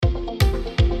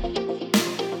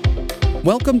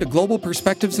Welcome to Global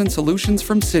Perspectives and Solutions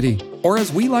from Citi, or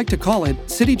as we like to call it,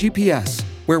 Citi GPS,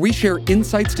 where we share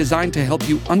insights designed to help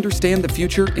you understand the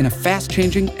future in a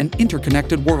fast-changing and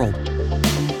interconnected world.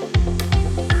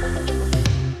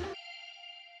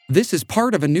 This is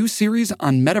part of a new series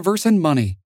on Metaverse and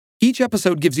money. Each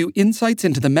episode gives you insights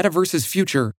into the Metaverse's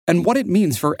future and what it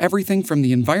means for everything from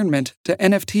the environment to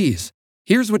NFTs.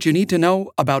 Here's what you need to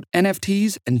know about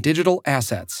NFTs and digital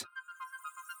assets.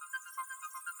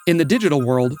 In the digital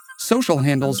world, social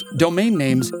handles, domain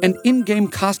names, and in-game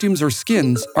costumes or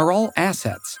skins are all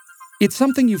assets. It's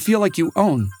something you feel like you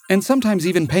own, and sometimes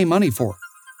even pay money for.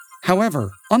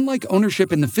 However, unlike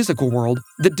ownership in the physical world,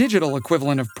 the digital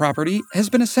equivalent of property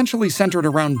has been essentially centered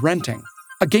around renting.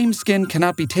 A game skin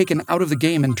cannot be taken out of the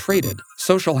game and traded,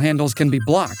 social handles can be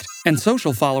blocked, and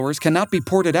social followers cannot be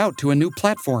ported out to a new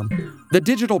platform. The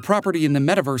digital property in the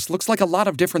metaverse looks like a lot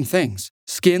of different things: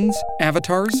 skins,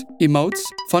 avatars, emotes,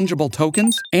 fungible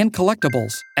tokens, and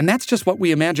collectibles. And that's just what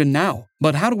we imagine now.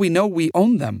 But how do we know we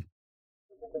own them?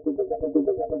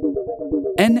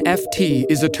 NFT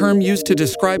is a term used to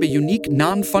describe a unique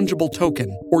non-fungible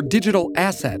token, or digital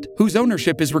asset, whose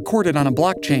ownership is recorded on a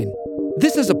blockchain.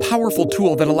 This is a powerful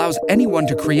tool that allows anyone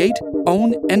to create,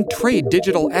 own, and trade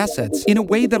digital assets in a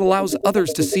way that allows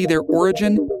others to see their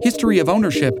origin, history of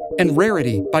ownership, and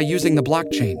rarity by using the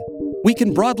blockchain. We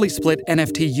can broadly split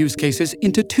NFT use cases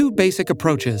into two basic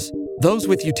approaches: those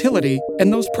with utility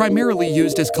and those primarily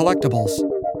used as collectibles.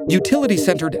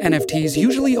 Utility-centered NFTs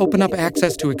usually open up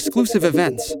access to exclusive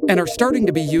events and are starting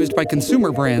to be used by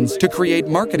consumer brands to create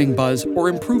marketing buzz or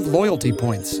improve loyalty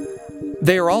points.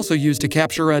 They are also used to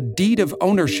capture a deed of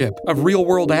ownership of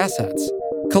real-world assets.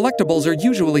 Collectibles are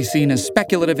usually seen as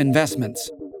speculative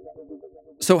investments.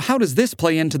 So how does this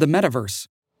play into the metaverse?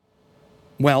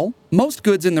 Well, most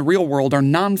goods in the real world are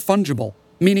non-fungible,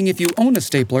 meaning if you own a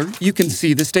stapler, you can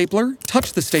see the stapler,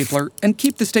 touch the stapler, and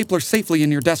keep the stapler safely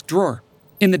in your desk drawer.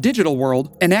 In the digital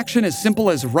world, an action as simple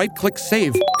as right-click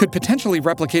save could potentially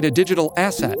replicate a digital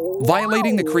asset,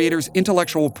 violating the creator's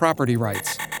intellectual property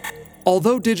rights.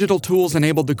 Although digital tools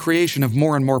enabled the creation of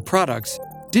more and more products,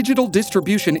 digital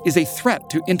distribution is a threat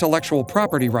to intellectual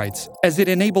property rights, as it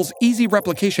enables easy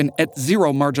replication at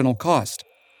zero marginal cost.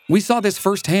 We saw this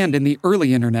firsthand in the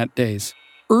early internet days.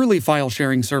 Early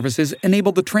file-sharing services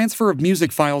enabled the transfer of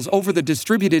music files over the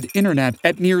distributed internet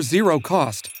at near zero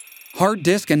cost. Hard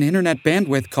disk and internet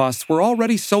bandwidth costs were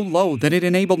already so low that it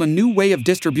enabled a new way of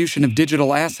distribution of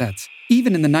digital assets,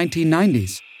 even in the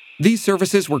 1990s. These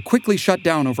services were quickly shut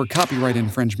down over copyright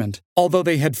infringement, although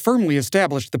they had firmly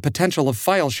established the potential of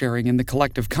file sharing in the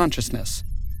collective consciousness.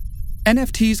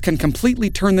 NFTs can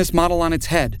completely turn this model on its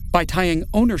head by tying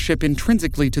ownership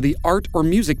intrinsically to the art or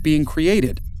music being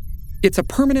created. It's a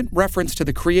permanent reference to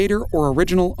the creator or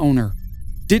original owner.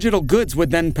 Digital goods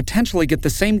would then potentially get the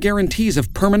same guarantees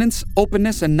of permanence,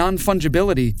 openness, and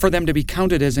non-fungibility for them to be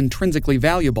counted as intrinsically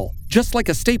valuable, just like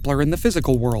a stapler in the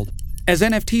physical world. As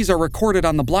NFTs are recorded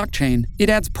on the blockchain, it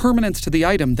adds permanence to the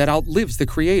item that outlives the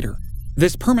creator.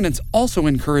 This permanence also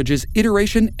encourages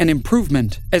iteration and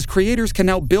improvement, as creators can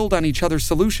now build on each other's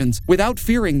solutions without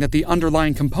fearing that the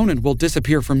underlying component will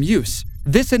disappear from use.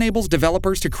 This enables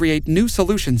developers to create new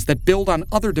solutions that build on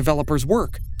other developers'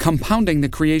 work, compounding the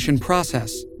creation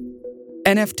process.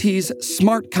 NFT's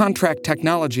smart contract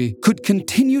technology could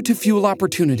continue to fuel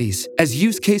opportunities as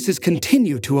use cases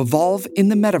continue to evolve in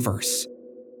the metaverse.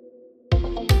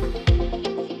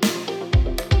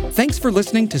 Thanks for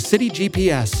listening to Citi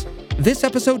GPS. This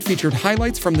episode featured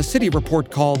highlights from the Citi report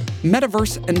called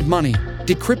Metaverse and Money,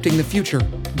 Decrypting the Future.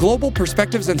 Global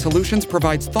Perspectives and Solutions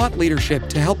provides thought leadership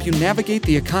to help you navigate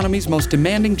the economy's most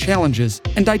demanding challenges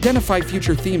and identify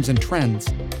future themes and trends.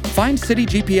 Find Citi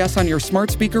GPS on your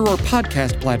smart speaker or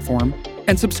podcast platform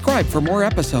and subscribe for more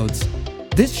episodes.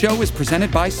 This show is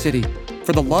presented by Citi,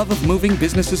 for the love of moving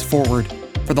businesses forward,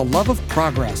 for the love of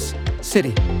progress.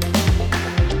 Citi.